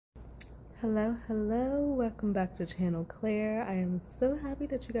Hello, welcome back to channel Claire. I am so happy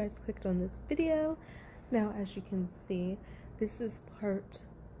that you guys clicked on this video. Now, as you can see, this is part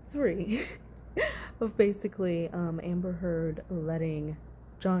 3 of basically Amber Heard letting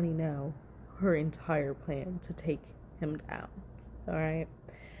Johnny know her entire plan to take him down. Alright?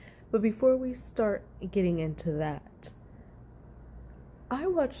 But before we start getting into that, I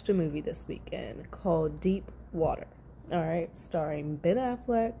watched a movie this weekend called Deep Water. Alright? Starring Ben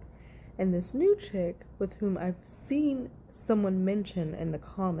Affleck and this new chick with whom I've seen someone mention in the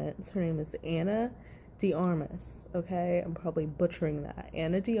comments. Her name is Ana de Armas. Okay, I'm probably butchering that.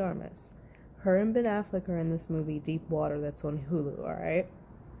 Ana de Armas. Her and Ben Affleck are in this movie Deep Water that's on Hulu. Alright,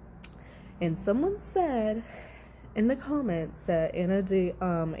 and someone said in the comments that Ana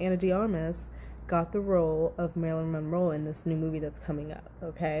de Armas got the role of Marilyn Monroe in this new movie that's coming up.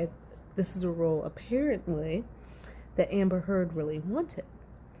 Okay, this is a role apparently that Amber Heard really wanted.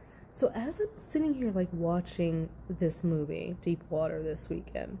 So as I'm sitting here like watching this movie, Deep Water, this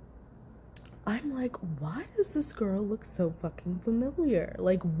weekend, I'm like, why does this girl look so fucking familiar?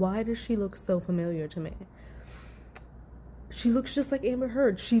 Like, why does she look so familiar to me? She looks just like Amber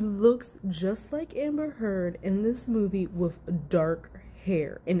Heard. She looks just like Amber Heard in this movie with dark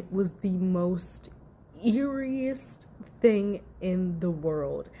hair. And it was the most eeriest thing in the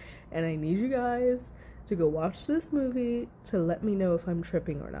world. And I need you guys to go watch this movie to let me know if I'm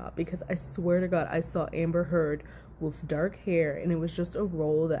tripping or not, because I swear to God I saw Amber Heard with dark hair, and it was just a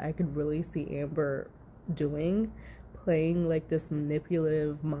role that I could really see Amber doing, playing like this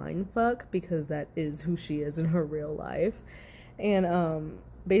manipulative mind fuck, because that is who she is in her real life. And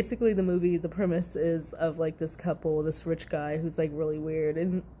basically the premise is of like this couple, this rich guy who's like really weird,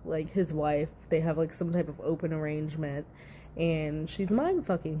 and like his wife, they have like some type of open arrangement, and she's mind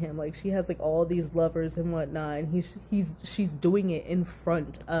fucking him. Like, she has like all these lovers and whatnot, and she's doing it in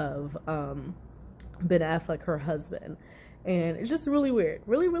front of Ben Affleck, her husband. And it's just really weird,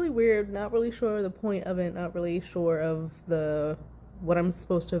 really weird. Not really sure the point of it, not really sure of what I'm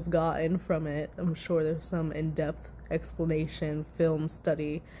supposed to have gotten from it. I'm sure there's some in-depth explanation, film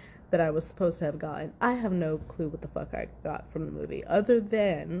study that I was supposed to have gotten. I have no clue what the fuck I got from the movie, other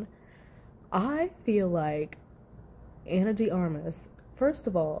than I feel like Ana de Armas, first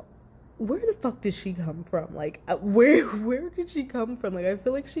of all, where the fuck did she come from? Like, where did she come from? Like, I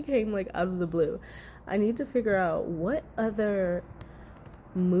feel like she came like out of the blue. I need to figure out what other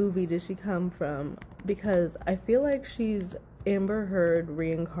movie did she come from, because I feel like she's Amber Heard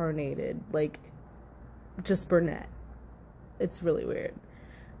reincarnated, like just brunette. It's really weird.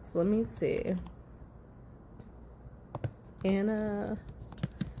 So let me see. Ana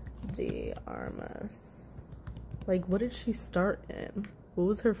de Armas. Like, what did she start in? What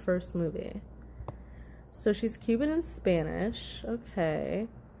was her first movie? So she's Cuban and Spanish. Okay.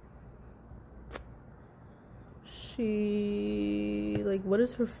 What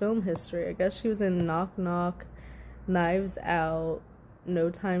is her film history? I guess she was in Knock Knock, Knives Out,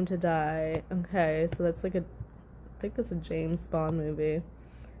 No Time to Die. Okay, so that's like I think that's a James Bond movie.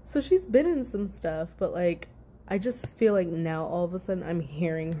 So she's been in some stuff, but like, I just feel like now all of a sudden I'm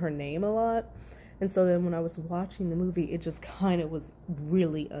hearing her name a lot. And so then when I was watching the movie, it just kind of was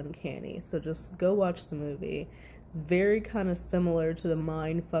really uncanny. So just go watch the movie. It's very kind of similar to the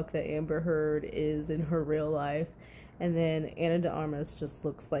mind fuck that Amber Heard is in her real life. And then Ana de Armas just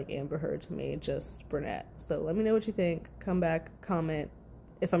looks like Amber Heard to me, just brunette. So let me know what you think. Come back, comment.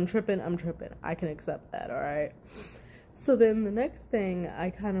 If I'm tripping, I'm tripping. I can accept that, alright? So then the next thing I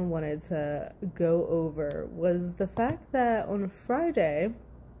kind of wanted to go over was the fact that on Friday,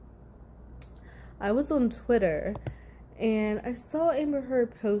 I was on Twitter and I saw Amber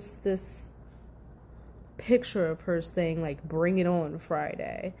Heard post this picture of her saying like, "Bring it on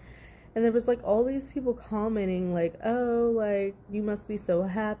Friday." And there was like all these people commenting like, "Oh, like, you must be so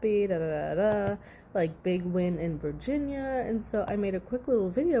happy, da da da da, like, big win in Virginia." And so I made a quick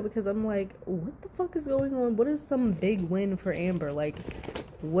little video because I'm like, what the fuck is going on? What is some big win for Amber? Like,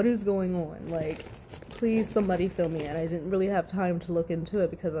 what is going on? Like, please somebody fill me in. I didn't really have time to look into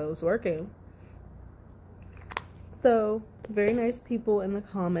it because I was working. So, very nice people in the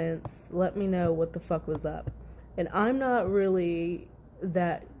comments let me know what the fuck was up. And I'm not really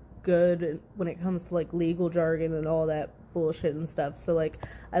that good when it comes to like legal jargon and all that bullshit and stuff. So like,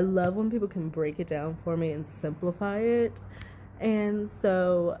 I love when people can break it down for me and simplify it. And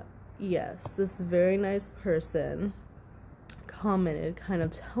so, yes, this very nice person commented kind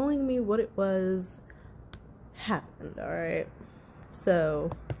of telling me what it was happened, alright? So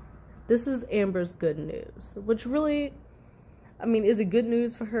this is Amber's good news, which really, I mean, is it good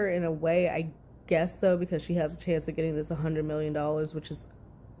news for her in a way? I guess so, because she has a chance of getting this $100 million, which is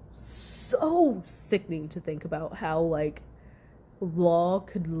so sickening to think about how, like, Law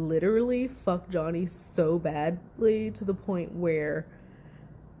could literally fuck Johnny so badly to the point where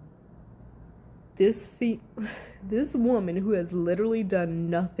this woman who has literally done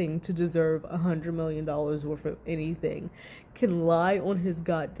nothing to deserve $100 million worth of anything can lie on his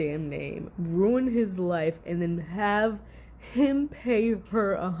goddamn name, ruin his life, and then have him pay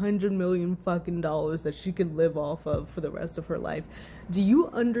her $100 million fucking dollars that she could live off of for the rest of her life. Do you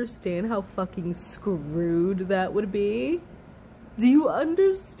understand how fucking screwed that would be? Do you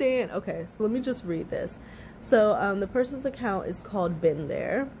understand? Okay, so let me just read this. So the person's account is called Been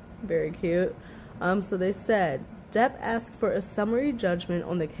There. Very cute. So they said, Depp asked for a summary judgment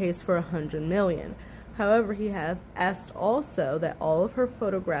on the case for $100 million. However, he has asked also that all of her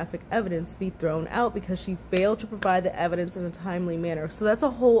photographic evidence be thrown out because she failed to provide the evidence in a timely manner. So that's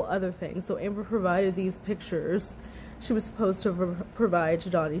a whole other thing. So Amber provided these pictures she was supposed to provide to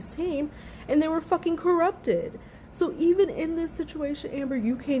Johnny's team, and they were fucking corrupted. So even in this situation, Amber,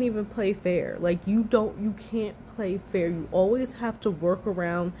 you can't even play fair. Like, you can't play fair. You always have to work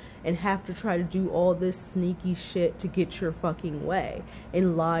around and have to try to do all this sneaky shit to get your fucking way.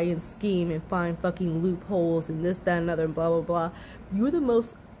 And lie and scheme and find fucking loopholes and this, that, and other, and blah, blah, blah. You're the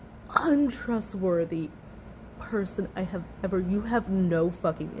most untrustworthy person I have ever... You have no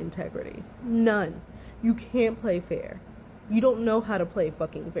fucking integrity. None. You can't play fair. You don't know how to play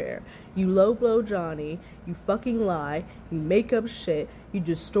fucking fair. You low blow Johnny. You fucking lie. You make up shit. You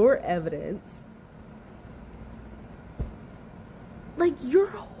distort evidence. Like, you're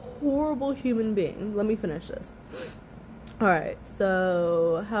a horrible human being. Let me finish this. Alright,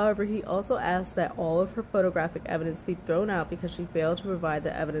 so, however, he also asked that all of her photographic evidence be thrown out because she failed to provide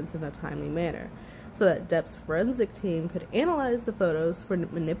the evidence in a timely manner, so that Depp's forensic team could analyze the photos for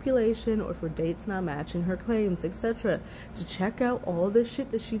manipulation or for dates not matching her claims, etc. To check out all the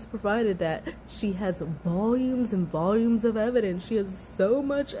shit that she's provided, that she has volumes and volumes of evidence. She has so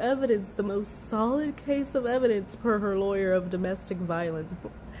much evidence, the most solid case of evidence per her lawyer of domestic violence,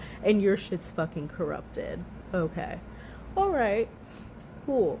 and your shit's fucking corrupted. Okay. Alright.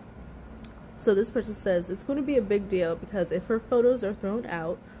 Cool. So this person says, it's going to be a big deal because if her photos are thrown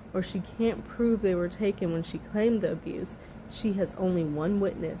out, or she can't prove they were taken when she claimed the abuse, she has only one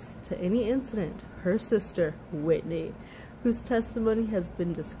witness to any incident, her sister, Whitney, whose testimony has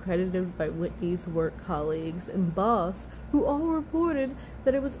been discredited by Whitney's work colleagues and boss, who all reported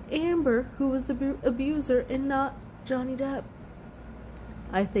that it was Amber who was the abuser and not Johnny Depp.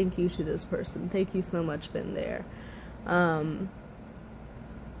 I thank you to this person. Thank you so much, Been There.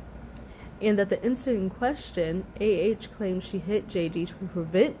 And that the incident in question, AH claims she hit JD to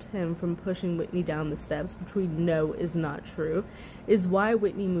prevent him from pushing Whitney down the steps, which we know is not true, is why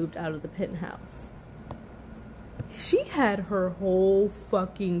Whitney moved out of the penthouse. She had her whole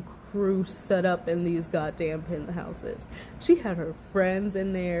fucking crew set up in these goddamn penthouses. She had her friends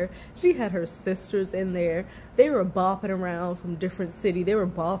in there. She had her sisters in there. They were bopping around from different cities. They were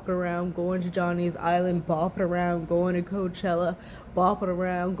bopping around going to Johnny's Island, bopping around going to Coachella, bopping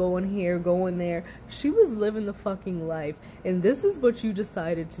around going here, going there. She was living the fucking life. And this is what you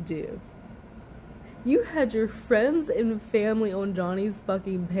decided to do. You had your friends and family on Johnny's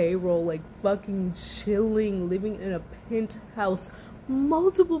fucking payroll, like fucking chilling, living in a penthouse,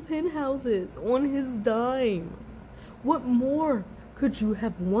 multiple penthouses on his dime. What more could you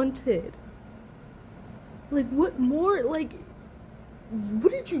have wanted? Like, what more? Like,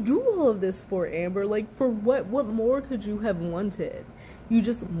 what did you do all of this for, Amber? Like, for what? What more could you have wanted? You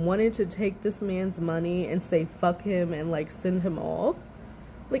just wanted to take this man's money and say fuck him and like send him off?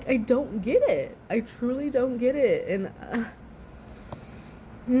 Like, I don't get it. I truly don't get it.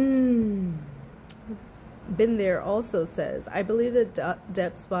 And, Been There also says, I believe that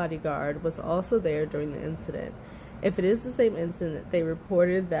Depp's bodyguard was also there during the incident. If it is the same incident, they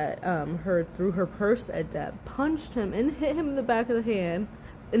reported that her threw her purse at Depp, punched him, and hit him in the back of the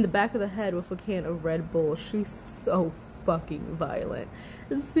head with a can of Red Bull. She's so fucking violent.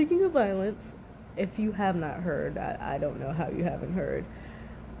 And speaking of violence, if you have not heard, I don't know how you haven't heard,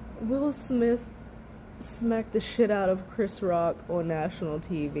 Will Smith smacked the shit out of Chris Rock on national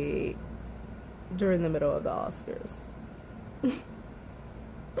TV during the middle of the Oscars.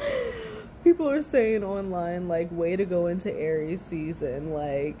 People are saying online, like, way to go into Aries season,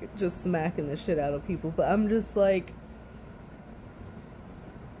 like, just smacking the shit out of people. But I'm just like,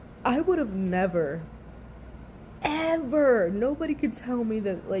 I would have never, ever, nobody could tell me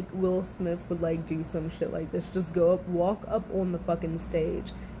that, like, Will Smith would, like, do some shit like this. Just go up, walk up on the fucking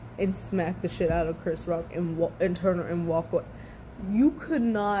stage and smack the shit out of Chris Rock and turn and walk away. You could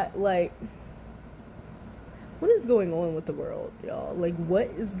not, like, what is going on with the world, y'all? Like,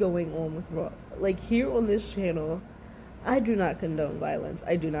 what is going on with the world? Like, here on this channel, I do not condone violence.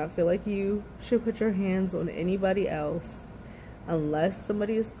 I do not feel like you should put your hands on anybody else unless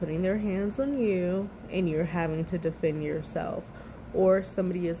somebody is putting their hands on you and you're having to defend yourself, or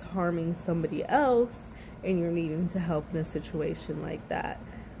somebody is harming somebody else and you're needing to help in a situation like that.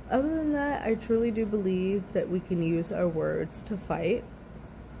 Other than that, I truly do believe that we can use our words to fight.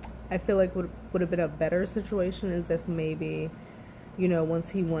 I feel like what would have been a better situation is if maybe, you know, once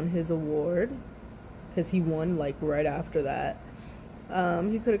he won his award, because he won like right after that,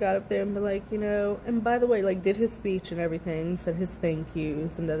 he could have got up there and be like, you know, and by the way, like, did his speech and everything, said his thank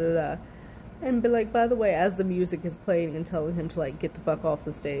yous and da-da-da, and be like, by the way, as the music is playing and telling him to, like, get the fuck off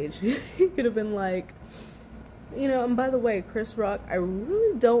the stage, he could have been like, you know, and by the way, Chris Rock, I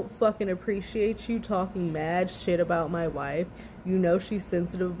really don't fucking appreciate you talking mad shit about my wife. You know she's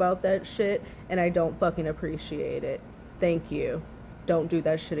sensitive about that shit, and I don't fucking appreciate it. Thank you. Don't do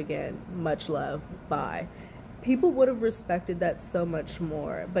that shit again. Much love. Bye. People would have respected that so much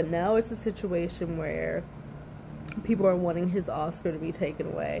more. But now it's a situation where people are wanting his Oscar to be taken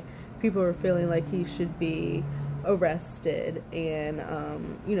away. People are feeling like he should be arrested and,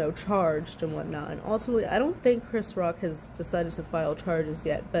 you know, charged and whatnot. And ultimately, I don't think Chris Rock has decided to file charges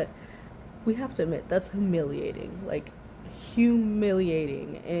yet. But we have to admit, that's humiliating. Like,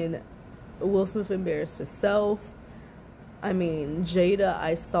 humiliating. And Will Smith embarrassed himself. I mean, Jada,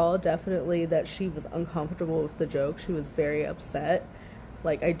 I saw definitely that she was uncomfortable with the joke. She was very upset.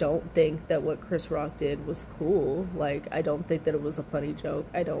 Like, I don't think that what Chris Rock did was cool. Like, I don't think that it was a funny joke.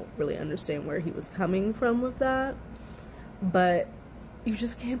 I don't really understand where he was coming from with that. But you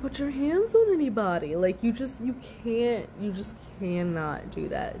just can't put your hands on anybody. Like, you just cannot do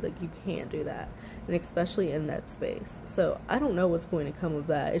that. Like, you can't do that. And especially in that space. So, I don't know what's going to come of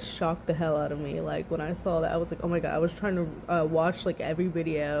that. It shocked the hell out of me. Like, when I saw that, I was like, oh my god. I was trying to watch, like, every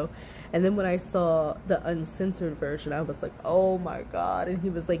video. And then when I saw the uncensored version, I was like, oh my god. And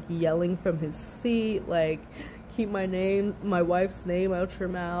he was, like, yelling from his seat, like, keep my wife's name out your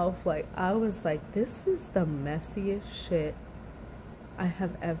mouth. Like, I was like, this is the messiest shit I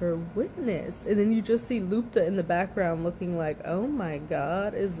have ever witnessed. And then you just see Lupta in the background looking like, oh my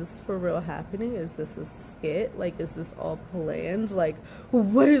god, is this for real happening? Is this a skit? Like, is this all planned? Like,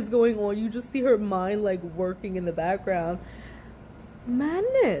 what is going on? You just see her mind, like, working in the background.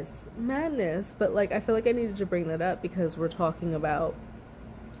 Madness. But, like, I feel like I needed to bring that up because we're talking about,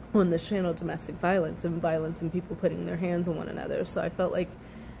 on this channel, domestic violence and people putting their hands on one another. So I felt like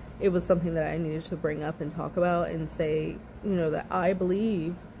it was something that I needed to bring up and talk about and say, you know, that I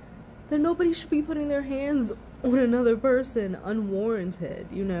believe that nobody should be putting their hands on another person unwarranted,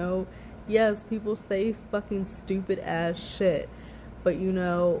 you know? Yes, people say fucking stupid ass shit, but, you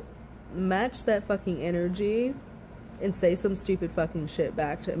know, match that fucking energy and say some stupid fucking shit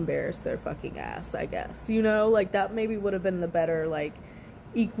back to embarrass their fucking ass, I guess. You know, like, that maybe would have been the better, like,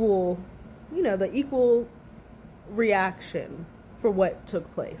 equal, you know, the equal reaction for what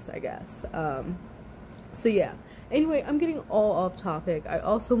took place, I guess. So yeah. Anyway, I'm getting all off topic. I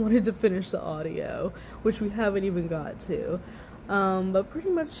also wanted to finish the audio, which we haven't even got to. But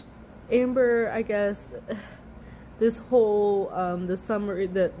pretty much, Amber, I guess, this whole, the summary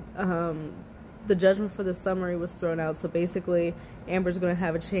that, the judgment for the summary was thrown out. So basically, Amber's going to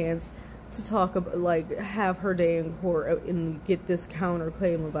have a chance to talk about, like, have her day in court and get this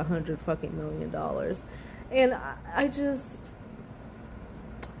counterclaim of $100 million. And I just,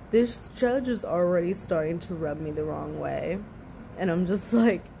 this judge is already starting to rub me the wrong way. And I'm just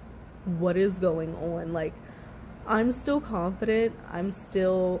like, what is going on? Like, I'm still confident. I'm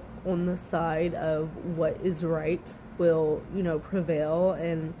still on the side of what is right will, you know, prevail,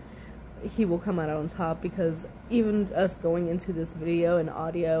 and he will come out on top, because even us going into this video and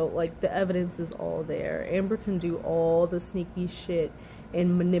audio, like, the evidence is all there. Amber can do all the sneaky shit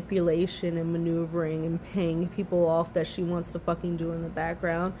and manipulation and maneuvering and paying people off that she wants to fucking do in the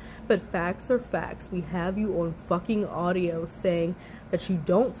background. But facts are facts. We have you on fucking audio saying that you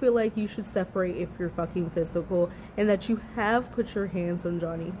don't feel like you should separate if you're fucking physical, and that you have put your hands on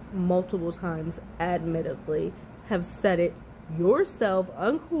Johnny multiple times, admittedly, have said it yourself,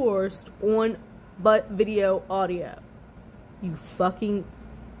 uncoerced, on but video audio. You fucking...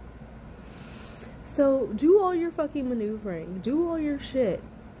 So, do all your fucking maneuvering. Do all your shit.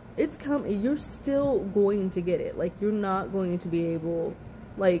 It's coming. You're still going to get it. Like, you're not going to be able...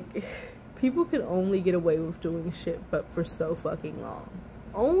 Like, people can only get away with doing shit but for so fucking long.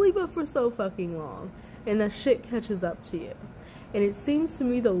 Only but for so fucking long. And that shit catches up to you. And it seems to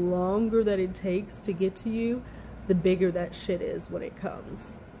me the longer that it takes to get to you, the bigger that shit is when it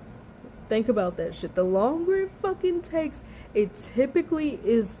comes. Think about that shit. The longer it fucking takes, it typically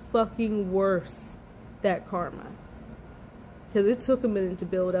is fucking worse, that karma. Because it took a minute to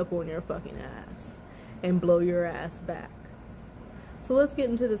build up on your fucking ass and blow your ass back. So let's get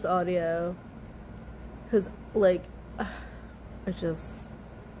into this audio. Because, like, it's just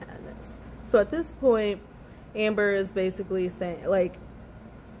madness. So at this point, Amber is basically saying,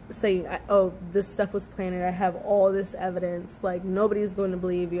 oh, this stuff was planted. I have all this evidence. Like, nobody's going to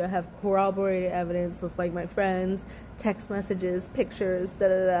believe you. I have corroborated evidence with, like, my friends, text messages, pictures,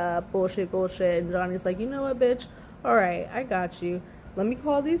 bullshit. And Johnny's like, you know what, bitch? All right, I got you. Let me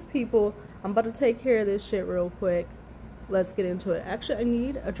call these people. I'm about to take care of this shit real quick. Let's get into it. Actually, I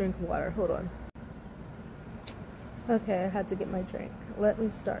need a drink of water. Hold on. Okay, I had to get my drink. Let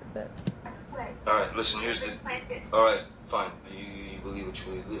me start this. Alright, listen, here's the... Alright, fine. You believe what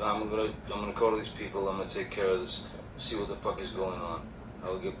you believe. I'm gonna call to these people. I'm gonna take care of this. See what the fuck is going on.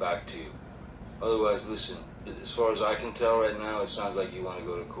 I'll get back to you. Otherwise, listen, as far as I can tell right now, it sounds like you want to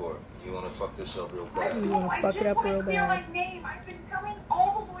go to court. You want to fuck this up real bad. You want to fuck it up real bad. My name. I've been telling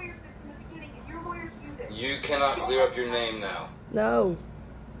all the lawyers this in the beginning, and your lawyers do this. You cannot clear up your name now. No.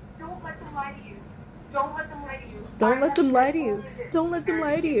 Don't let them lie to you. Don't let them lie to you. Don't let them lie to you. Don't let them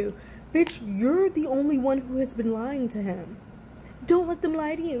lie to you. Bitch, you're the only one who has been lying to him. Don't let them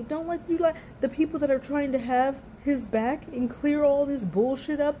lie to you. Don't let you lie. The people that are trying to have his back and clear all this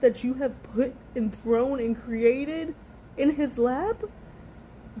bullshit up that you have put and thrown and created in his lab,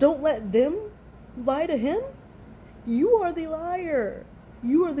 don't let them lie to him. You are the liar.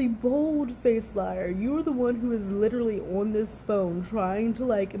 You are the bold-faced liar. You are the one who is literally on this phone trying to,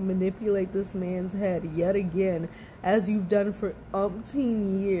 like, manipulate this man's head yet again, as you've done for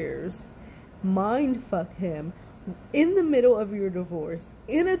umpteen years. Mind fuck him in the middle of your divorce,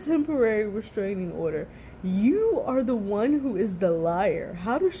 in a temporary restraining order. You are the one who is the liar.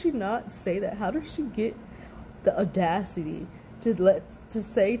 How does she not say that? How does she get the audacity to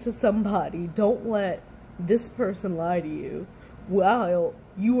say to somebody, don't let this person lie to you, while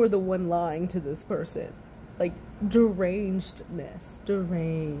you are the one lying to this person? Like, derangedness.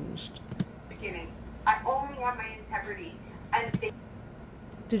 Deranged. Beginning. I only have my integrity. And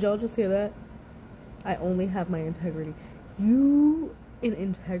did y'all just hear that? I only have my integrity. You and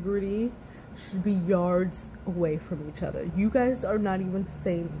integrity should be yards away from each other. You guys are not even the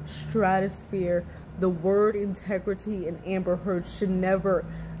same stratosphere. The word integrity and Amber Heard should never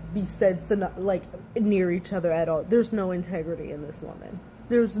be said like near each other at all. There's no integrity in this woman.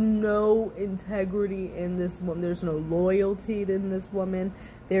 There's no integrity in this woman. There's no loyalty in this woman.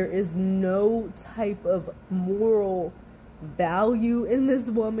 There is no type of moral value in this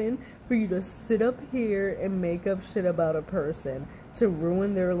woman for you to sit up here and make up shit about a person to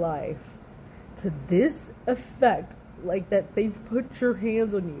ruin their life to this effect, like that they've put your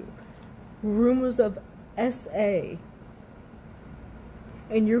hands on you. Rumors of SA.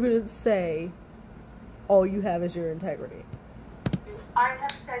 And you're gonna say all you have is your integrity. I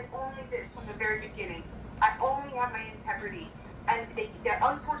have said only this from the very beginning. I only have my integrity. And the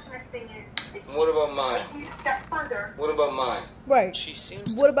unfortunate thing is... What about mine? If you step further... What about mine? Right. She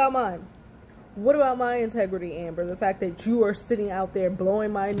seems What about mine? What about my integrity, Amber? The fact that you are sitting out there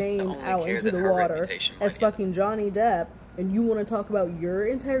blowing my name out into the water as fucking Johnny Depp, and you want to talk about your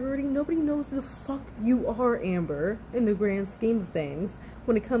integrity? Nobody knows who the fuck you are, Amber, in the grand scheme of things.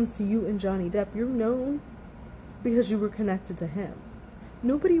 When it comes to you and Johnny Depp, you're known because you were connected to him.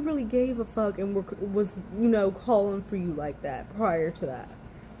 Nobody really gave a fuck and was, you know, calling for you like that prior to that.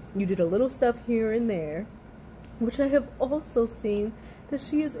 You did a little stuff here and there, which I have also seen that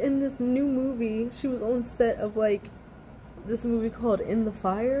she is in this new movie. She was on set of, like, this movie called In the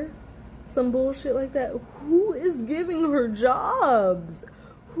Fire. Some bullshit like that. Who is giving her jobs?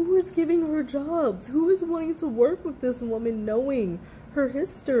 Who is giving her jobs? Who is wanting to work with this woman knowing her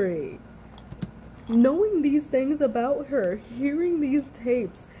history? Knowing these things about her, hearing these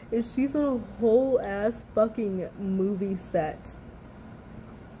tapes, and she's on a whole ass fucking movie set.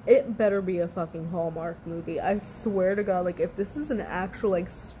 It better be a fucking Hallmark movie. I swear to God, like, if this is an actual, like,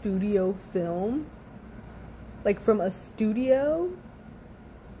 studio film, like, from a studio,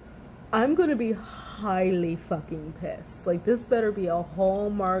 I'm gonna be highly fucking pissed. Like, this better be a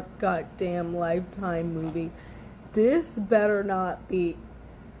Hallmark goddamn Lifetime movie. This better not be,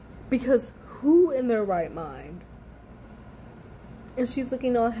 because who in their right mind? And she's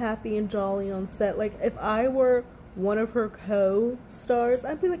looking all happy and jolly on set. Like, if I were one of her co-stars,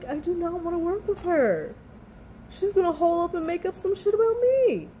 I'd be like, I do not want to work with her. She's gonna hole up and make up some shit about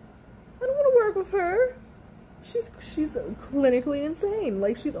me. I don't want to work with her. She's clinically insane.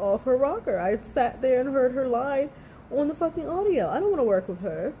 Like, she's off her rocker. I sat there and heard her lie on the fucking audio. I don't want to work with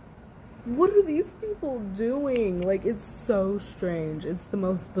her. What are these people doing? Like, it's so strange. It's the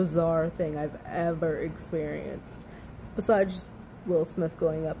most bizarre thing I've ever experienced. Besides Will Smith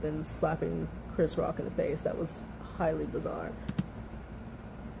going up and slapping Chris Rock in the face. That was highly bizarre.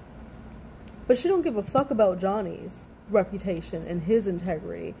 But she don't give a fuck about Johnny's reputation and his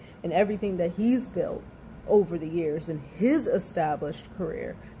integrity and everything that he's built over the years in his established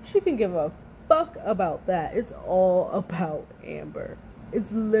career. She can give a fuck about that. It's all about Amber.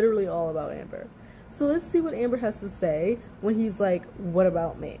 It's literally all about Amber. So let's see what Amber has to say when he's like, what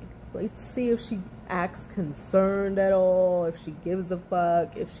about me? Let's see if she acts concerned at all, if she gives a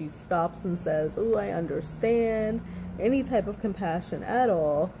fuck, if she stops and says, oh, I understand, any type of compassion at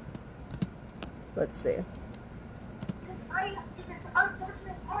all. Let's see.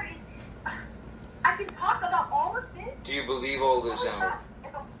 Unfortunate part is, I can talk about all of this. Do you believe all this, Amber?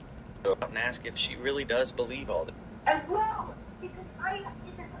 And ask if she really does believe all this. And well, because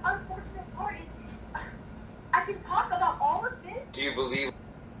the unfortunate part is, I can talk about all of this. Do you believe?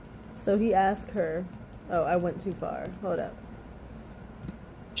 So he asked her, oh, I went too far. Hold up.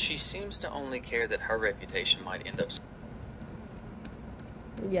 She seems to only care that her reputation might end up.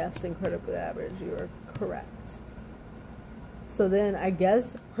 Yes, incredibly average. You are correct. So then I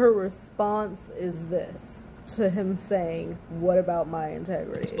guess her response is this to him saying, what about my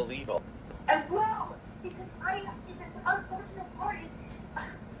integrity? Believe all. And well, because the unfortunate part is,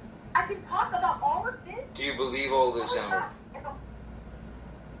 I can talk about all of this. Do you believe all this, Amber?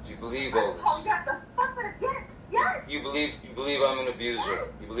 Do you believe all this? Oh, yes, yes, yes. You believe I'm an abuser.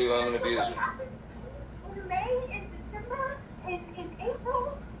 You believe I'm an abuser. In May, in December, in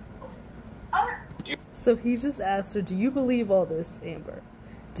April. So he just asked her, do you believe all this, Amber?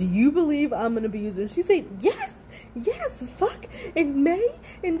 Do you believe I'm an abuser? And she said, yes, fuck, in May,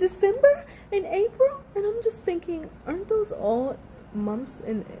 in December, in April. And I'm just thinking, aren't those all months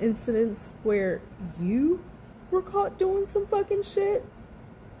and incidents where you were caught doing some fucking shit?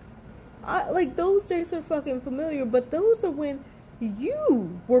 Like, those dates are fucking familiar, but those are when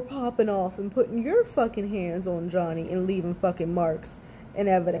you were popping off and putting your fucking hands on Johnny and leaving fucking marks and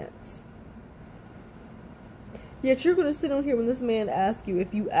evidence. Yet you're going to sit on here when this man asks you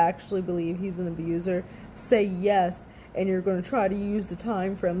if you actually believe he's an abuser, say yes, and you're going to try to use the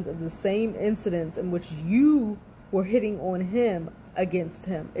time frames of the same incidents in which you were hitting on him against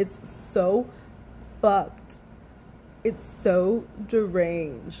him. It's so fucked. It's so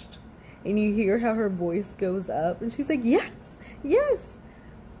deranged. And you hear how her voice goes up, and she's like, yes.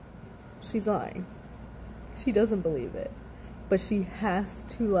 She's lying. She doesn't believe it. But she has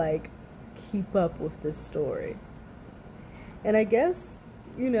to, like, keep up with this story. And I guess,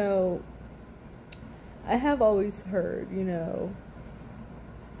 you know, I have always heard, you know,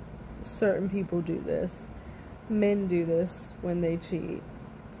 certain people do this. Men do this when they cheat.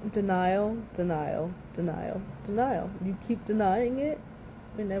 Denial, denial, denial, denial. You keep denying it,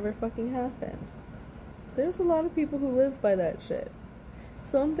 it never fucking happened. There's a lot of people who live by that shit.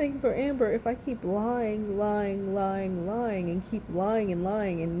 So I'm thinking for Amber, if I keep lying, and keep lying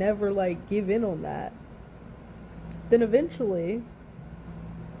and never, like, give in on that, then eventually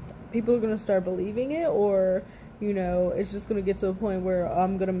people are going to start believing it, or, you know, it's just going to get to a point where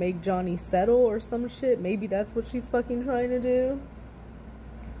I'm going to make Johnny settle or some shit. Maybe that's what she's fucking trying to do.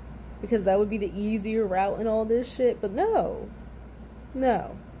 Because that would be the easier route in all this shit. But no.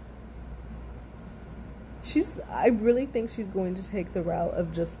 I really think she's going to take the route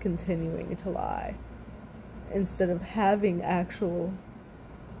of just continuing to lie. Instead of having actual,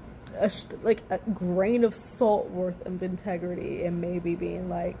 like, a grain of salt worth of integrity, and maybe being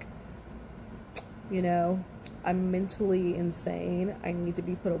like, you know, I'm mentally insane. I need to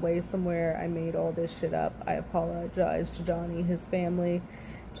be put away somewhere. I made all this shit up. I apologize to Johnny, his family,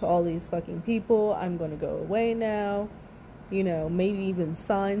 to all these fucking people. I'm going to go away now. You know, maybe even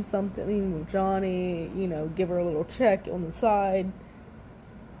sign something with Johnny, you know, give her a little check on the side,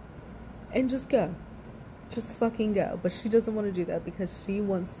 and just go. Just fucking go. But she doesn't want to do that because she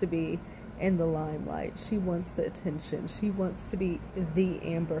wants to be in the limelight. She wants the attention. She wants to be the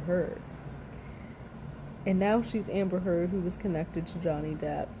Amber Heard. And now she's Amber Heard, who was connected to Johnny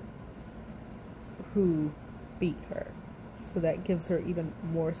Depp, who beat her. So that gives her even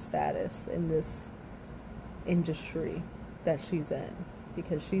more status in this industry that she's in,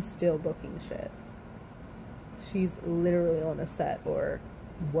 because she's still booking shit. She's literally on a set, or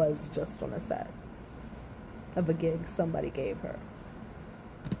was just on a set of a gig somebody gave her.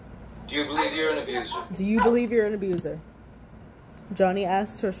 Do you believe you're an abuser? Do you believe you're an abuser? Johnny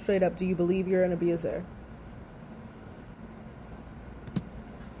asked her straight up, do you believe you're an abuser?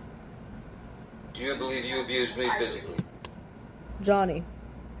 Do you believe you abused me physically? Johnny,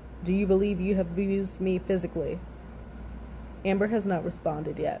 Do you believe you have abused me physically? Amber has not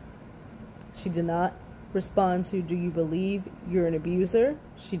responded yet. She did not respond to, do you believe you're an abuser?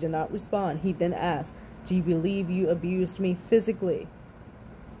 She did not respond. He then asked, do you believe you abused me physically?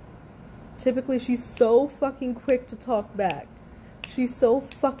 Typically, she's so fucking quick to talk back. She's so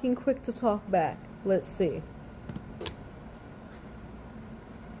fucking quick to talk back. Let's see.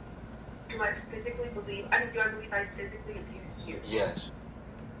 Do I physically believe, do I believe I physically abused you? Yes.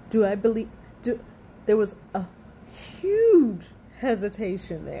 Do I believe, there was a huge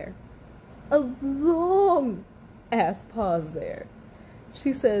hesitation there. A long ass pause there.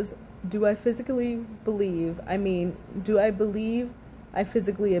 She says, do I physically believe, do I believe I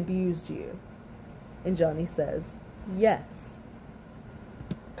physically abused you? And Johnny says, yes.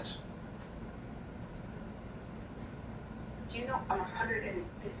 Yes. Do you know I'm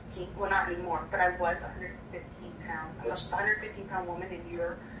 115, well not anymore, but I was 115 pounds. I'm a 115 pound woman and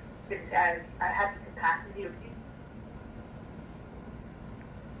I have the capacity of you.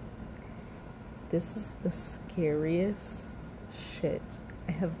 This is the scariest shit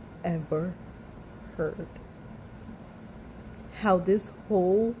I have ever heard. How this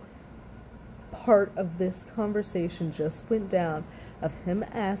whole part of this conversation just went down of him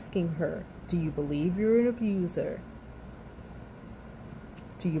asking her, do you believe you're an abuser?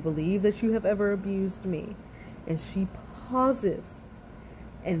 Do you believe that you have ever abused me? And she pauses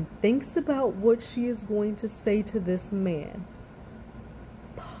and thinks about what she is going to say to this man.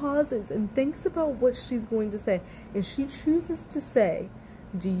 Pauses and thinks about what she's going to say. And she chooses to say,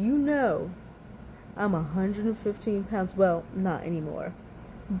 do you know I'm 115 pounds? Well, not anymore.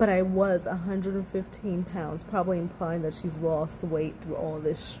 But I was 115 pounds, probably implying that she's lost weight through all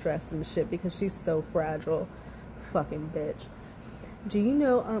this stress and shit because she's so fragile. Fucking bitch. Do you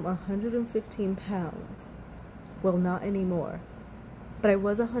know I'm 115 pounds? Well, not anymore. But I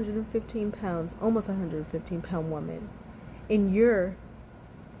was 115 pounds, almost 115 pound woman. And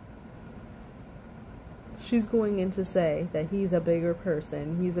she's going in to say that he's a bigger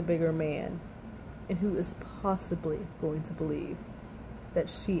person, he's a bigger man, and who is possibly going to believe that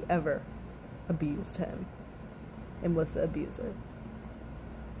she ever abused him and was the abuser.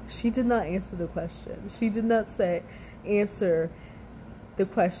 She did not answer the question. She did not answer the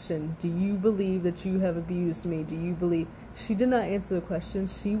question, do you believe that you have abused me? Do you believe? She did not answer the question.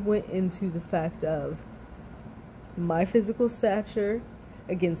 She went into the fact of my physical stature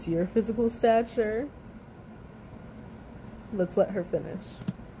against your physical stature. Let's let her finish.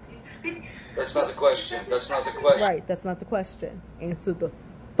 That's not the question. That's not the question. Right, that's not the question. Answer the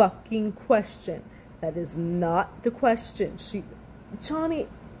fucking question. That is not the question. Johnny,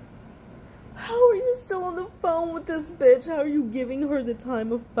 how are you still on the phone with this bitch? How are you giving her the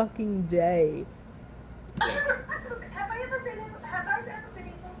time of fucking day? Have I ever been able to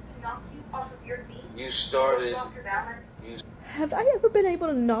knock you off of your feet? You started. Have I ever been able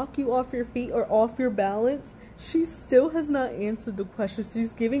to knock you off your feet or off your balance? She still has not answered the question.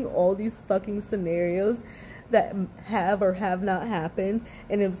 She's giving all these fucking scenarios that have or have not happened.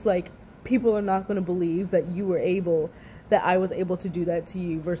 And it's like, people are not going to believe that that I was able to do that to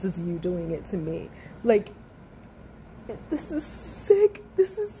you versus you doing it to me. Like, this is sick.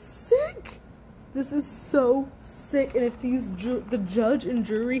 This is sick. This is so sick. And if the judge and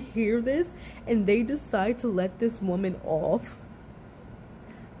jury hear this and they decide to let this woman off,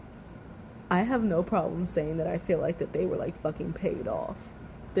 I have no problem saying that I feel like that they were like fucking paid off.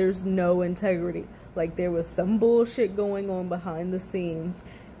 There's no integrity. Like, there was some bullshit going on behind the scenes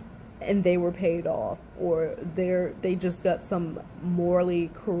and they were paid off, or they just got some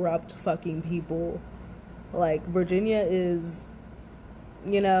morally corrupt fucking people. Like, Virginia is,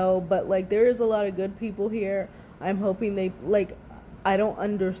 but like, there is a lot of good people here. I'm hoping I don't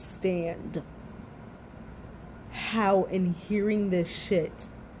understand how, in hearing this shit,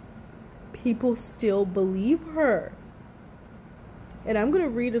 people still believe her. And I'm gonna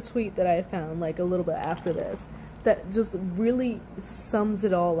read a tweet that I found like a little bit after this that just really sums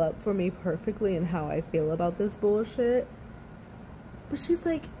it all up for me perfectly and how I feel about this bullshit. But she's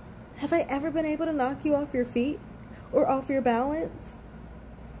like, have I ever been able to knock you off your feet or off your balance?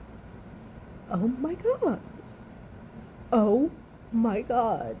 Oh my god. Oh my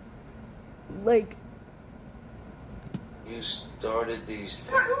god. Like, you started these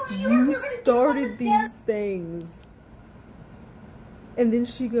things. You started these things. And then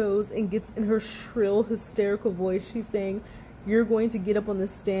she goes and gets in her shrill, hysterical voice. She's saying, you're going to get up on the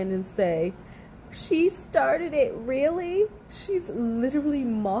stand and say She started it, really? She's literally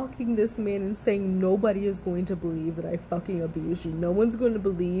mocking this man and saying nobody is going to believe that I fucking abused you. No one's going to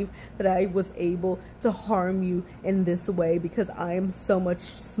believe that I was able to harm you in this way because I am so much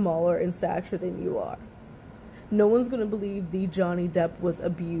smaller in stature than you are. No one's going to believe the Johnny Depp was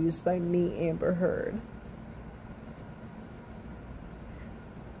abused by me, Amber Heard.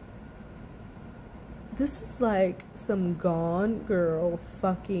 This is like some Gone Girl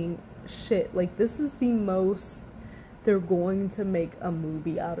fucking shit. Like, this is the most they're going to make a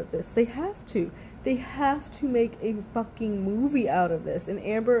movie out of this. They have to. They have to make a fucking movie out of this. And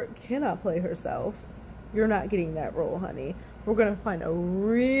Amber cannot play herself. You're not getting that role, honey. We're gonna find a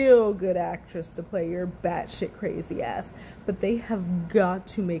real good actress to play your batshit crazy ass. But they have got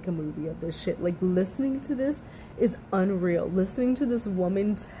to make a movie of this shit. Like, listening to this is unreal. Listening to this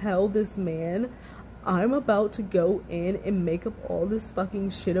woman tell this man, I'm about to go in and make up all this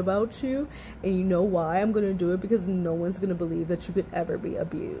fucking shit about you, and you know why I'm gonna do it? Because no one's gonna believe that you could ever be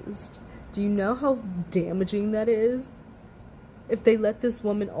abused. Do you know how damaging that is? If they let this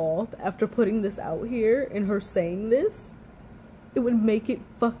woman off after putting this out here and her saying this, it would make it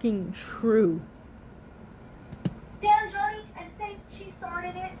fucking true. Damn, Johnny, and say she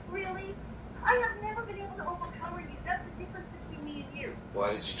started it, really? I have never been able to overpower you. That's the difference between me and you.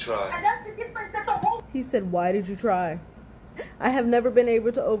 Why did you try? And that's the difference. That's the whole. He said, why did you try? I have never been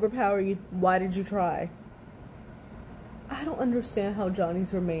able to overpower you. Why did you try? I don't understand how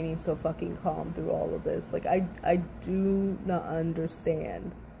Johnny's remaining so fucking calm through all of this. Like, I do not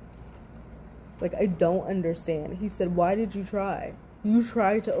understand. Like, I don't understand. He said, why did you try? You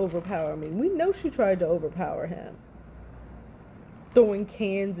tried to overpower me. We know she tried to overpower him. Throwing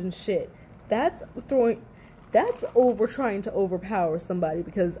cans and shit. That's over trying to overpower somebody,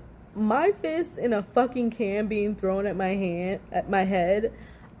 because my fist in a fucking can being thrown at my head,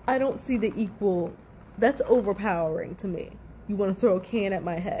 I don't see the equal. That's overpowering to me. You want to throw a can at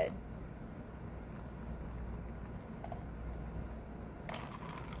my head.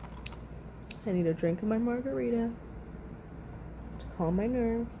 I need a drink of my margarita to calm my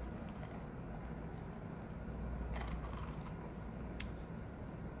nerves.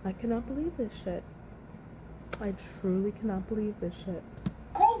 I cannot believe this shit. I truly cannot believe this shit.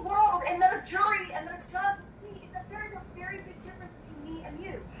 Whole world and the jury and the judge. See, there's a very big difference between me and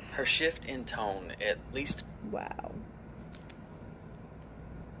you. Her shift in tone, at least. Wow.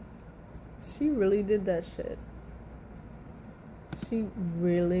 She really did that shit. She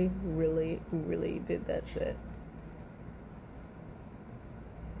really, really, really did that shit.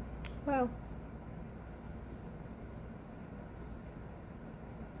 Wow.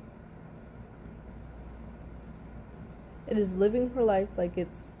 It is living her life like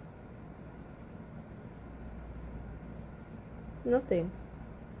it's nothing.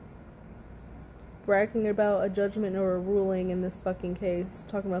 Bragging about a judgment or a ruling in this fucking case.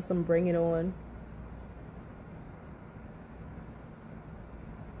 Talking about some bring it on.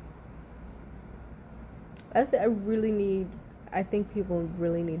 I think people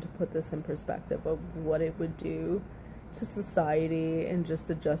really need to put this in perspective of what it would do to society and just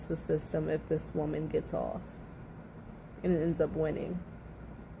the justice system if this woman gets off and ends up winning.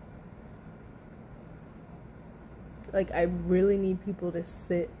 Like, I really need people to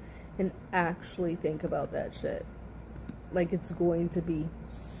sit and actually think about that shit. Like, it's going to be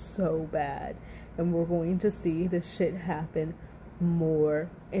so bad, and we're going to see this shit happen more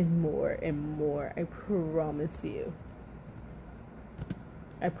and more and more. I promise you.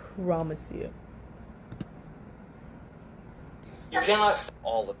 I promise you. You cannot.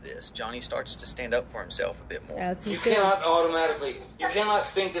 All of this, Johnny starts to stand up for himself a bit more. As he You said, cannot automatically. You cannot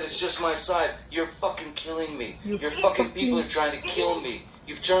think that it's just my side. You're fucking killing me. Your fucking people are trying to kill me.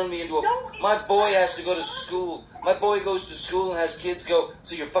 You've turned me into a. My boy has to go to school. My boy goes to school and has kids go.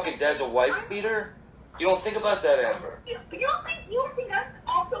 So your fucking dad's a wife beater? You don't think about that, Amber. You don't think that's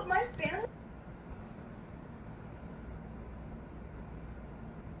also my family?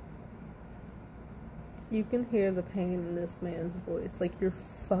 you can hear the pain in this man's voice. Like, you're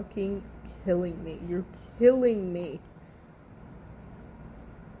fucking killing me. You're killing me.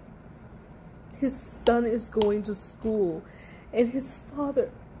 His son is going to school, and his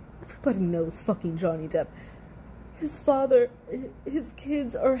father, everybody knows fucking Johnny Depp. His father, his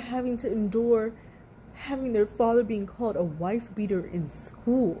kids are having to endure having their father being called a wife beater in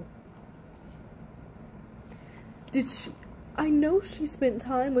school. I know she spent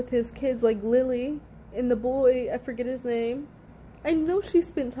time with his kids, like Lily and the boy, I forget his name. I know she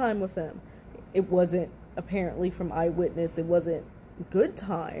spent time with them. It wasn't, apparently from eyewitness, it wasn't good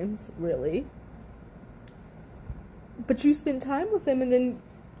times, really. But you spent time with them, and then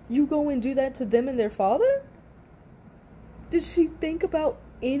you go and do that to them and their father? Did she think about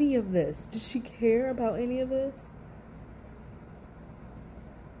any of this? Did she care about any of this?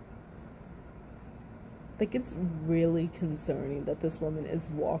 Like, it's really concerning that this woman is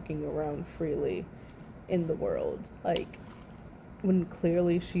walking around freely in the world. Like, when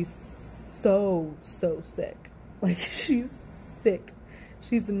clearly she's so sick. Like, she's sick.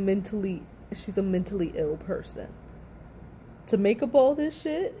 She's a mentally ill person. To make up all this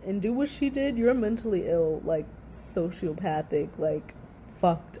shit and do what she did, you're a mentally ill, like, sociopathic, like,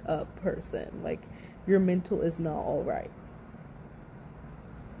 fucked up person. Like, your mental is not alright.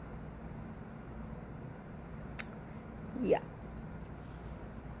 Yeah.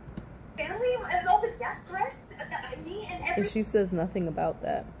 Family and all the death threats, me and And she says nothing about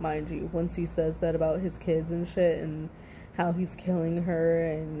that, mind you. Once he says that about his kids and shit and how he's killing her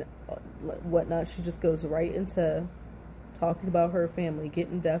and whatnot, she just goes right into talking about her family,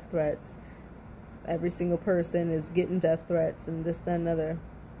 getting death threats. Every single person is getting death threats and this, that, and other.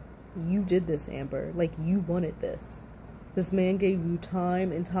 You did this, Amber. Like, you wanted this. This man gave you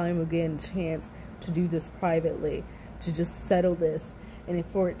time and time again a chance to do this privately, to just settle this and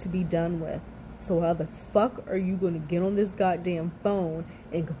for it to be done with. So how the fuck are you going to get on this goddamn phone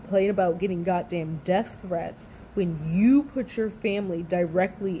and complain about getting goddamn death threats when you put your family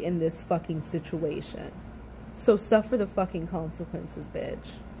directly in this fucking situation? So suffer the fucking consequences,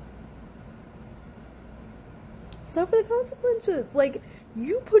 bitch. Suffer the consequences. Like,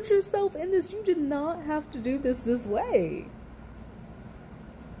 you put yourself in this. You did not have to do this way.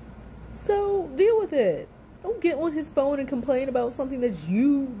 So deal with it. Don't get on his phone and complain about something that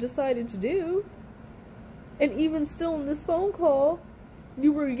you decided to do. And even still in this phone call,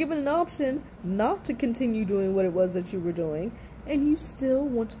 you were given an option not to continue doing what it was that you were doing, and you still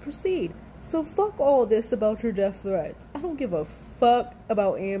want to proceed. So fuck all this about your death threats. I don't give a fuck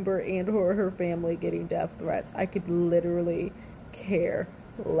about Amber and or her family getting death threats. I could literally care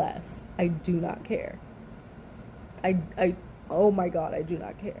less. I do not care. Oh my God, I do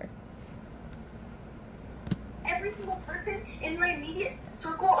not care. Every single person in my immediate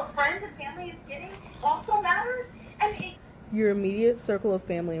circle of friends and family is getting also matters. And your immediate circle of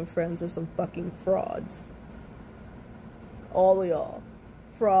family and friends are some fucking frauds. All of y'all.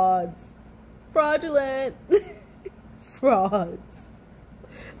 Frauds. Fraudulent. Frauds.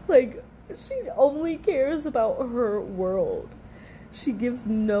 Like, she only cares about her world. She gives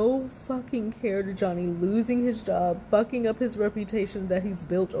no fucking care to Johnny losing his job, fucking up his reputation that he's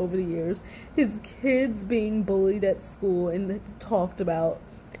built over the years, his kids being bullied at school and talked about.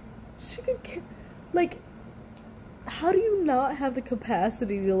 She could care. Like, how do you not have the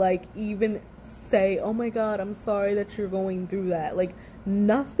capacity to, like, even say, oh my God, I'm sorry that you're going through that? Like,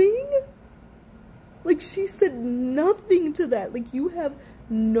 nothing? Like, she said nothing to that. Like, you have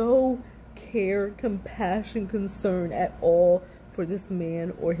no care, compassion, concern at all for this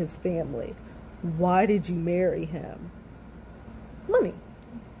man or his family. Why did you marry him? Money.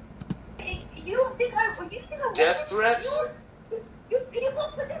 You don't think I Death threats? You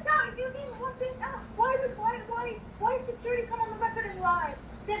people put this out. You didn't want this out. Why is security come on the record and lie?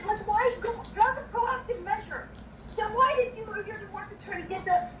 Then, like, why go that's a proactive measure? Then why did you or your divorce attorney get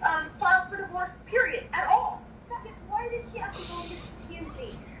the file for divorce, period, at all? Second, why did she have to go get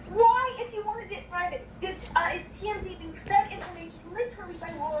TMZ? Why, if you wanted it private, is TMZ being fed information literally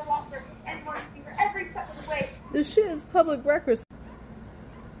by Laura Walker and Martin Speaker every step of the way? This shit is public record.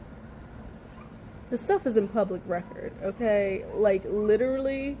 The stuff is in public record, okay? Like,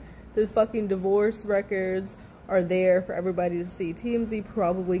 literally, the fucking divorce records are there for everybody to see. TMZ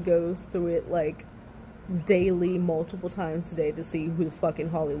probably goes through it, like, daily, multiple times a day to see who the fucking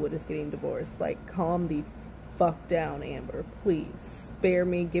Hollywood is getting divorced. Like, calm the fuck down, Amber. Please. Spare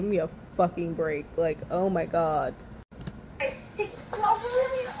me. Give me a fucking break. Like, oh my God.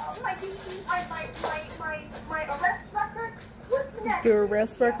 My arrest record? What's next? Your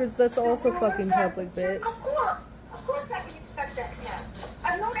arrest records? That's also fucking public, bitch. Of course I can expect that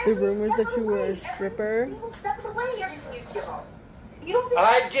now. The rumors that you were a stripper.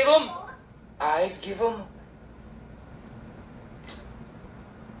 I'd give him.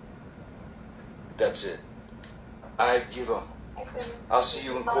 That's it. I'd give him. I'll see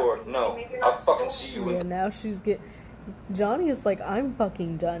you in court. No, I'll fucking see you in. Yeah, now she's Johnny is like, I'm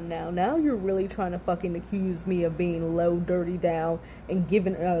fucking done now. Now you're really trying to fucking accuse me of being low, dirty down, and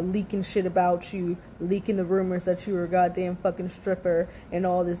leaking shit about you, leaking the rumors that you were a goddamn fucking stripper and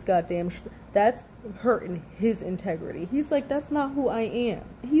all this goddamn that's hurting his integrity. He's like, that's not who I am.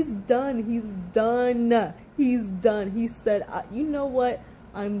 He's done. He's done. He's done. He said, you know what?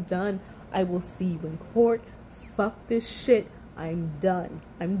 I'm done. I will see you in court. Fuck this shit. I'm done.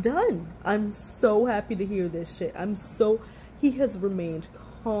 I'm done. I'm so happy to hear this shit. He has remained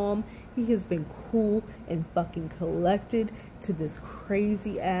calm. He has been cool and fucking collected to this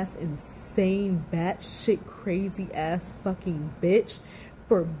crazy ass, insane, batshit crazy ass fucking bitch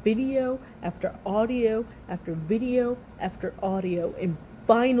for video after audio after video after audio. And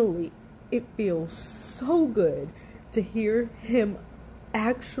finally, it feels so good to hear him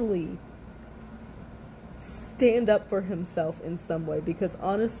actually stand up for himself in some way, because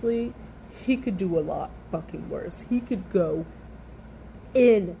honestly, he could do a lot fucking worse. He could go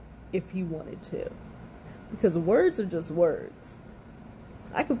in if he wanted to, because words are just words.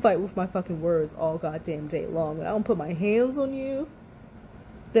 I can fight with my fucking words all goddamn day long. When I don't put my hands on you,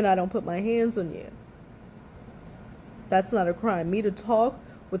 then I don't put my hands on you. That's not a crime. Me to talk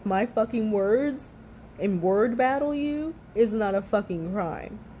with my fucking words and word battle you is not a fucking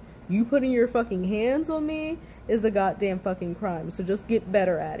crime. You putting your fucking hands on me is a goddamn fucking crime. So just get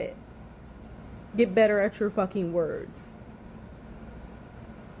better at it. Get better at your fucking words.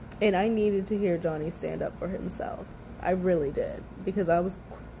 And I needed to hear Johnny stand up for himself. I really did. Because I was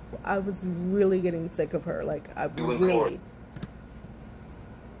really getting sick of her. Like, I really...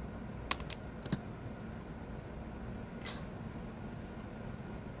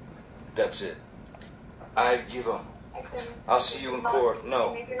 That's it. I give up. I'll see you in court.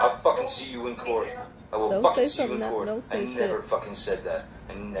 No, I'll fucking see you in court. I will fucking see you in court. I never fucking said that.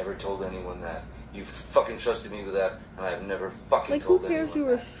 I never told anyone that. You fucking trusted me with that, and I've never fucking told anyone that. Like, who cares you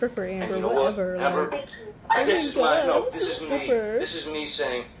were a stripper, Amber? You know whatever. What? Amber, like, this is my, no, this is me. This is me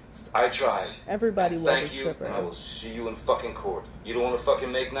saying, I tried. Everybody was a stripper. Thank you, and I will see you in fucking court. You don't want to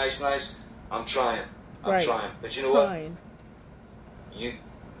fucking make nice? I'm trying. I'm trying. But you know what?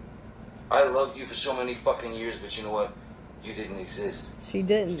 I loved you for so many fucking years, but you know what? You didn't exist. She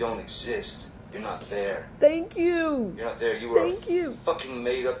didn't. You don't exist. You're not there. Thank you. You're not there. You were a fucking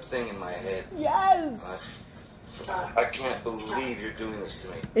made-up thing in my head. Yes. I can't believe you're doing this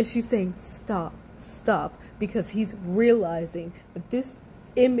to me. And she's saying, stop, because he's realizing that this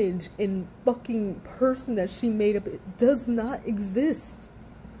image and fucking person that she made up does not exist.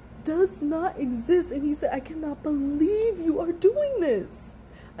 Does not exist. And he said, I cannot believe you are doing this.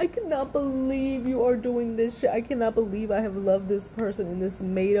 I cannot believe you are doing this shit. I cannot believe I have loved this person in this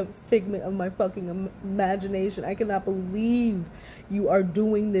made-up figment of my fucking imagination. I cannot believe you are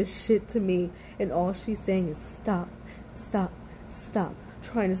doing this shit to me. And all she's saying is stop.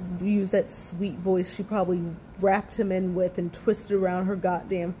 Trying to use that sweet voice she probably wrapped him in with and twisted around her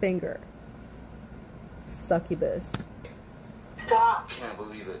goddamn finger. Succubus. Stop. Can't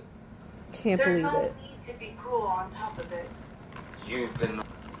believe it. Can't believe it. There's no need to be cruel on top of it. You've been...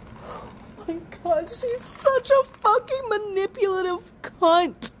 Oh my god, she's such a fucking manipulative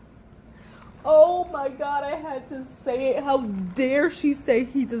cunt. Oh my god, I had to say it. How dare she say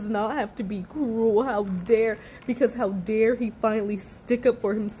he does not have to be cruel? How dare, because how dare he finally stick up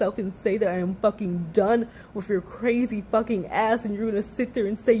for himself and say that I am fucking done with your crazy fucking ass, and you're gonna sit there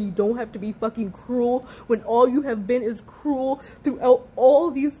and say you don't have to be fucking cruel when all you have been is cruel throughout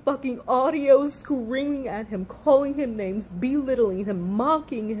all these fucking audios, screaming at him, calling him names, belittling him,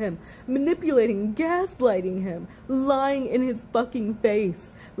 mocking him, manipulating, gaslighting him, lying in his fucking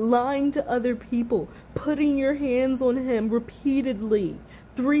face, lying to other people, putting your hands on him repeatedly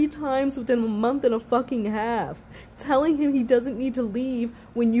 3 times within a month and a fucking half, telling him he doesn't need to leave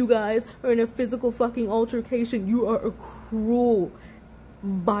when you guys are in a physical fucking altercation. You are a cruel,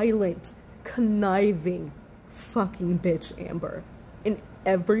 violent, conniving fucking bitch, Amber, and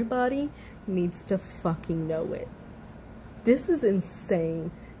everybody needs to fucking know it. This is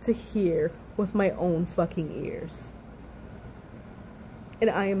insane to hear with my own fucking ears. And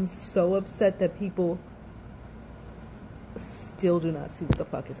I am so upset that people still do not see what the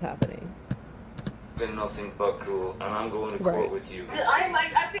fuck is happening. Been nothing but cruel, and I'm going to court with you.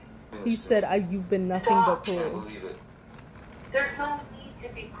 He said, you've been nothing but cruel. I can't believe it. There's no need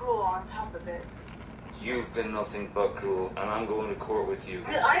to be cruel on top of it. You've been nothing but cruel, and I'm going to court with you.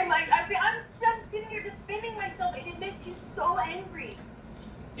 I'm sitting here defending myself, and it makes you so angry.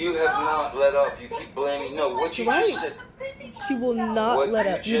 You have not let up. You keep blaming. No, what you just said. She will not let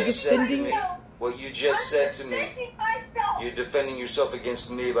up. You're defending me. What you just said to me. You're defending yourself against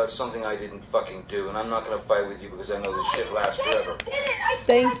me about something I didn't fucking do, and I'm not gonna fight with you because I know this shit lasts forever.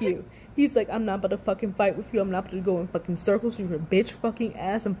 Thank you. He's like, I'm not about to fucking fight with you. I'm not about to go in fucking circles with your bitch fucking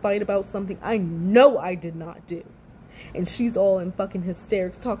ass and fight about something I know I did not do. And she's all in fucking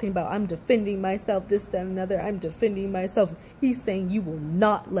hysterics talking about, I'm defending myself, this, that, and another. I'm defending myself. He's saying you will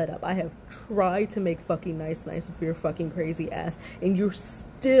not let up. I have tried to make fucking nice with your fucking crazy ass, and you're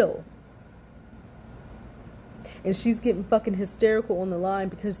still and she's getting fucking hysterical on the line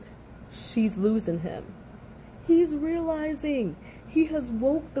because she's losing him. He's realizing he has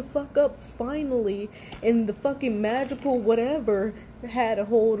woke the fuck up finally, and the fucking magical whatever had a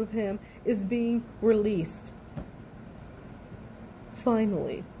hold of him is being released.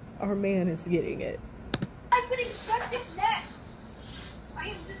 Finally, our man is getting it. I'm getting sucked in neck. I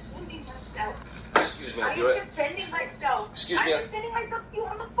am defending myself. Excuse me, I'll be right. I am defending myself. Excuse me. I'm defending myself to you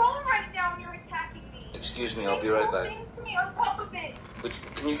on the phone right now, and you're attacking me. Excuse me, I'll be right back. Things to me on top of it. But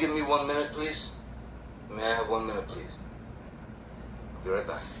can you give me 1 minute, please? May I have 1 minute, please? I'll be right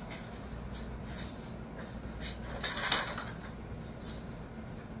back.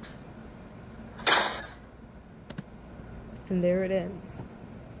 And there it ends.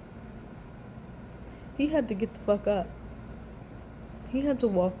 He had to get the fuck up. He had to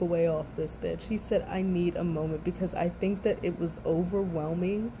walk away off this bitch. He said, I need a moment, because I think that it was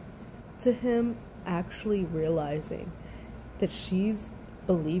overwhelming to him actually realizing that she's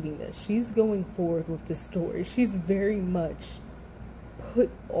believing this. She's going forward with this story. She's very much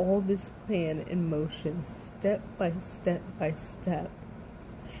put all this plan in motion, step by step by step,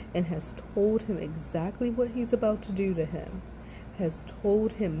 and has told him exactly what he's about to do to him. Has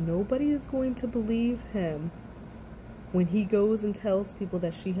told him nobody is going to believe him when he goes and tells people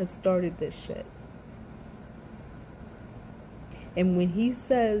that she has started this shit. And when he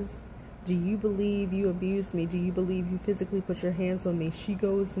says, do you believe you abused me? Do you believe you physically put your hands on me? She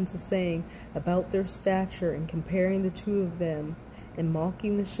goes into saying about their stature and comparing the two of them and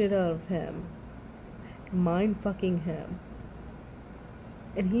mocking the shit out of him, mind fucking him.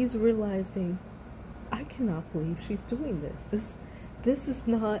 And he's realizing, I cannot believe she's doing this. This is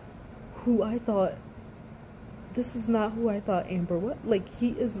not who I thought. This is not who I thought Amber was. Like, he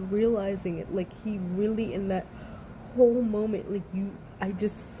is realizing it. Like, he really, in that whole moment, like, I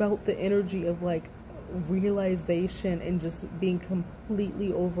just felt the energy of, like, realization and just being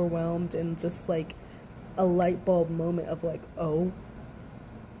completely overwhelmed, and just, like, a light bulb moment of, like, oh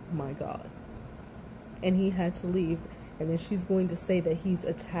my God. And he had to leave. And then she's going to say that he's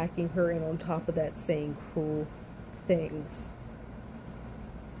attacking her, and on top of that saying cruel things.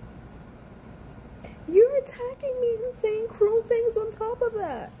 You're attacking me and saying cruel things on top of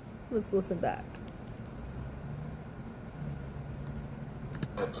that. Let's listen back.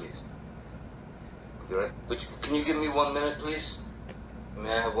 Please. I'll be right. But can you give me 1 minute, please?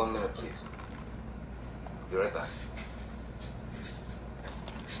 May I have 1 minute, please? I'll be right back.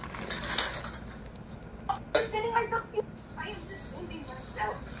 Defending myself. I am defending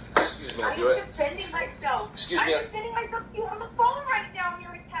myself. Excuse me, I'll be right. I am defending myself. Excuse me. I'm defending myself to you on the phone right now, and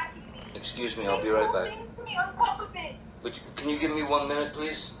you're attacking me. Excuse me, I'll be right back. Things to me on top of it. But can you give me 1 minute,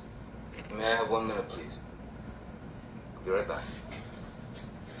 please? May I have 1 minute, please? I'll be right back.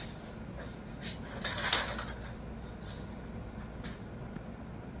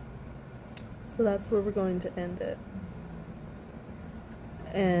 So that's where we're going to end it.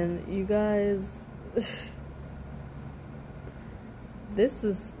 And you guys, this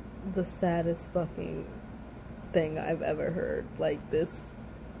is the saddest fucking thing I've ever heard. Like, this,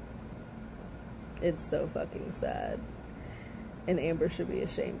 it's so fucking sad. And Amber should be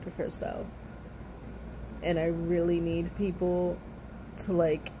ashamed of herself. And I really need people to,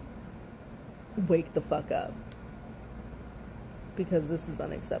 like, wake the fuck up, because this is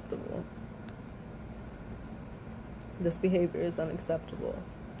unacceptable. This behavior is unacceptable.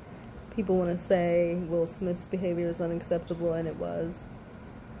 People want to say Will Smith's behavior is unacceptable, and it was.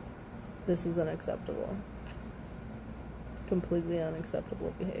 This is unacceptable. Completely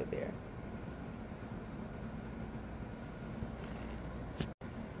unacceptable behavior.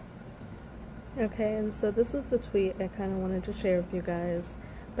 Okay, and so this was the tweet I kind of wanted to share with you guys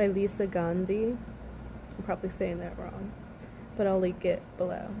by Lisa Gandhi. I'm probably saying that wrong, but I'll link it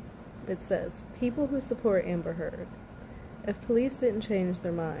below. It says, people who support Amber Heard. If police didn't change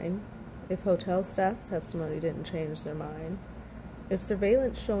their mind, if hotel staff testimony didn't change their mind, if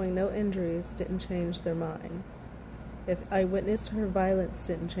surveillance showing no injuries didn't change their mind, if eyewitness to her violence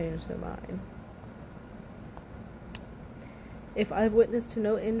didn't change their mind, if eyewitness to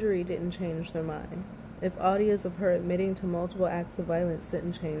no injury didn't change their mind, if audios of her admitting to multiple acts of violence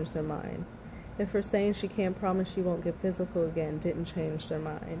didn't change their mind, if her saying she can't promise she won't get physical again didn't change their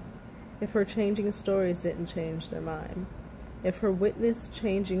mind, if her changing stories didn't change their mind, if her witness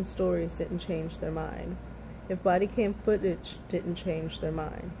changing stories didn't change their mind, if body cam footage didn't change their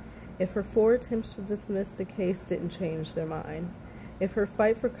mind, if her 4 attempts to dismiss the case didn't change their mind, if her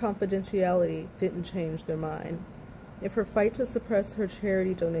fight for confidentiality didn't change their mind, if her fight to suppress her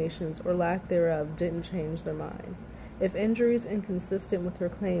charity donations or lack thereof didn't change their mind, if injuries inconsistent with her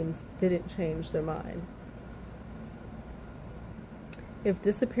claims didn't change their mind, If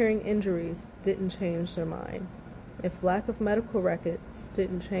disappearing injuries didn't change their mind, if lack of medical records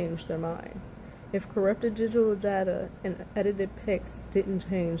didn't change their mind, if corrupted digital data and edited pics didn't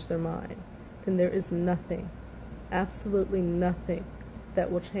change their mind, then there is nothing, absolutely nothing,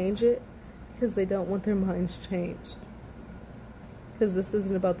 that will change it, because they don't want their minds changed. Because this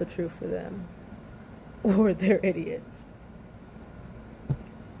isn't about the truth for them. Or they're idiots.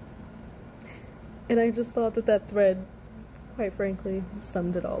 And I just thought that thread, quite frankly,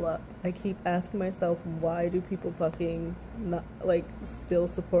 summed it all up. I keep asking myself, why do people fucking not, like, still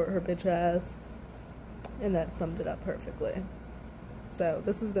support her bitch ass? And that summed it up perfectly. So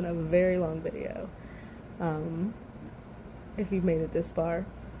this has been a very long video. If you've made it this far,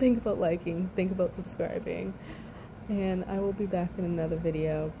 think about liking, think about subscribing, and I will be back in another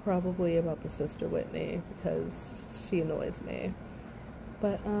video, probably about the sister Whitney, because she annoys me.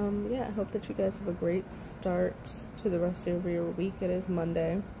 But yeah, I hope that you guys have a great start to the rest of your week. It is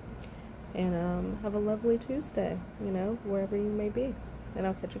Monday, and have a lovely Tuesday, you know, wherever you may be, and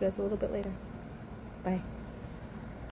I'll catch you guys a little bit later. Bye.